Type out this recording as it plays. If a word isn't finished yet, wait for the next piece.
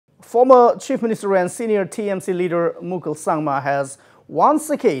Former Chief Minister and senior TMC leader Mukul Sangma has once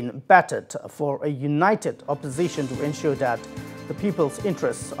again battled for a united opposition to ensure that the people's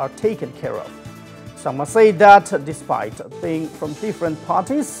interests are taken care of. Sangma said that despite being from different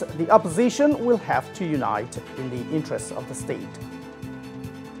parties, the opposition will have to unite in the interests of the state.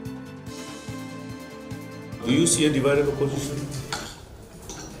 Do you see a divided opposition?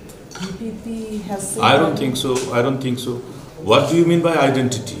 UPP has said I don't think so. I don't think so. What do you mean by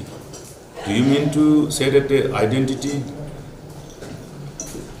identity? Do you mean to say that the identity,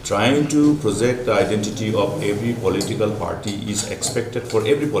 trying to project the identity of every political party is expected for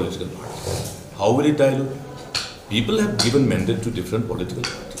every political party? How will it dilute? People have given mandate to different political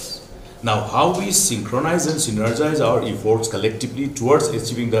parties. Now, how we synchronize and synergize our efforts collectively towards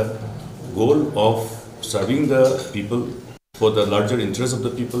achieving the goal of serving the people for the larger interests of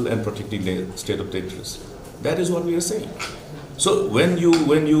the people and protecting the state of the interest. That is what we are saying. So when you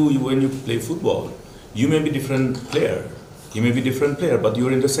play football, you may be different player, but you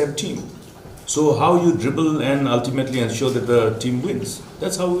are in the same team. So how you dribble and ultimately ensure that the team wins,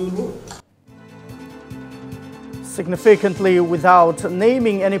 that's how we will work. Significantly, without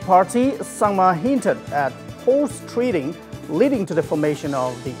naming any party, Sangma hinted at horse trading leading to the formation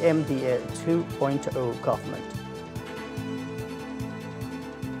of the MDA 2.0 government.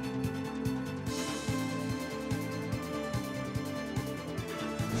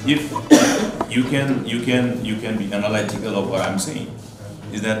 If you can be analytical of what I'm saying,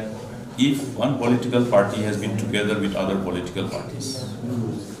 is that if one political party has been together with other political parties,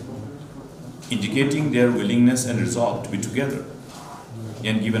 indicating their willingness and resolve to be together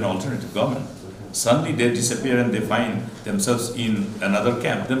and give an alternative government, suddenly they disappear and they find themselves in another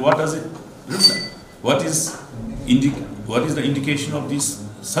camp, then what does it reflect? What is the indication of this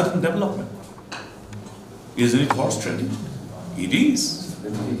sudden development? Isn't it horse trading? It is.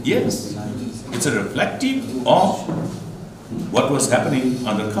 Yes, it's a reflective of what was happening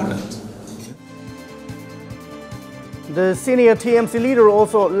under current. The senior TMC leader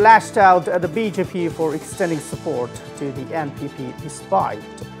also lashed out at the BJP for extending support to the NPP despite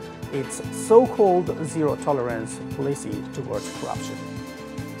its so-called zero-tolerance policy towards corruption.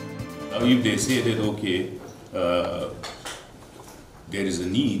 Now, if they say that, okay, there is a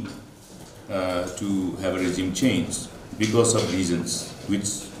need to have a regime change because of reasons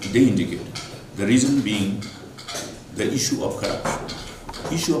which they indicate. The reason being the issue of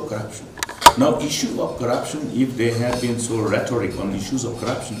corruption. Now, issue of corruption, if they have been so rhetoric on issues of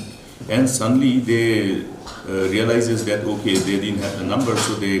corruption, and suddenly they realizes that, okay, they didn't have the numbers,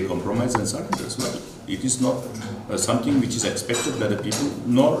 so they compromise and surrender as well. It is not something which is expected by the people,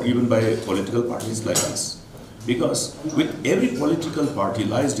 nor even by political parties like us. Because with every political party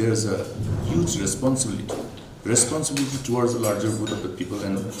lies there is a huge responsibility towards the larger good of the people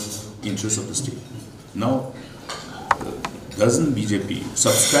and interests of the state. Now, doesn't BJP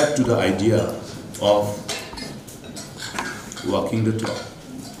subscribe to the idea of walking the talk?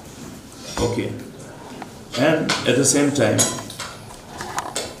 Okay. And at the same time,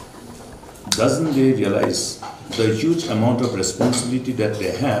 doesn't they realize the huge amount of responsibility that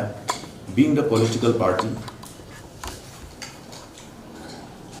they have being the political party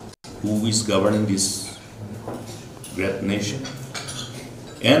who is governing this great nation?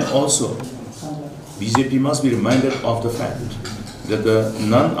 And also, BJP must be reminded of the fact that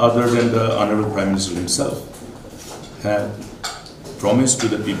none other than the Honorable Prime Minister himself have promised to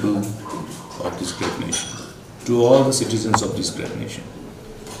the people of this great nation, to all the citizens of this great nation,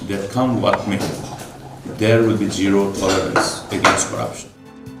 that come what may, there will be zero tolerance against corruption.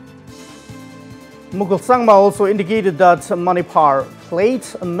 Mukul Sangma also indicated that money power played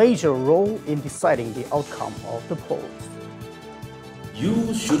a major role in deciding the outcome of the polls.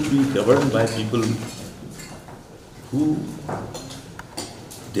 You should be governed by people who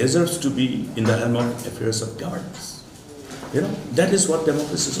deserves to be in the helm of affairs of governance. You know, that is what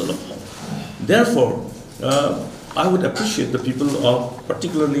democracy is all about. Therefore, I would appreciate the people of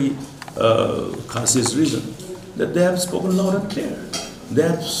particularly 𝗡𝗢𝗥𝗧𝗛𝗘 region that they have spoken loud and clear. They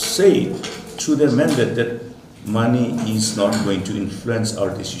have said through their mandate that money is not going to influence our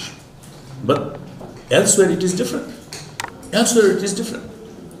decision. But elsewhere it is different.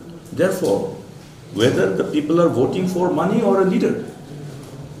 Therefore, whether the people are voting for money or a leader,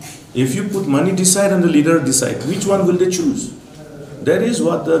 if you put money decide and the leader decide, which one will they choose? That is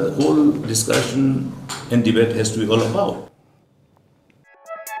what the whole discussion and debate has to be all about.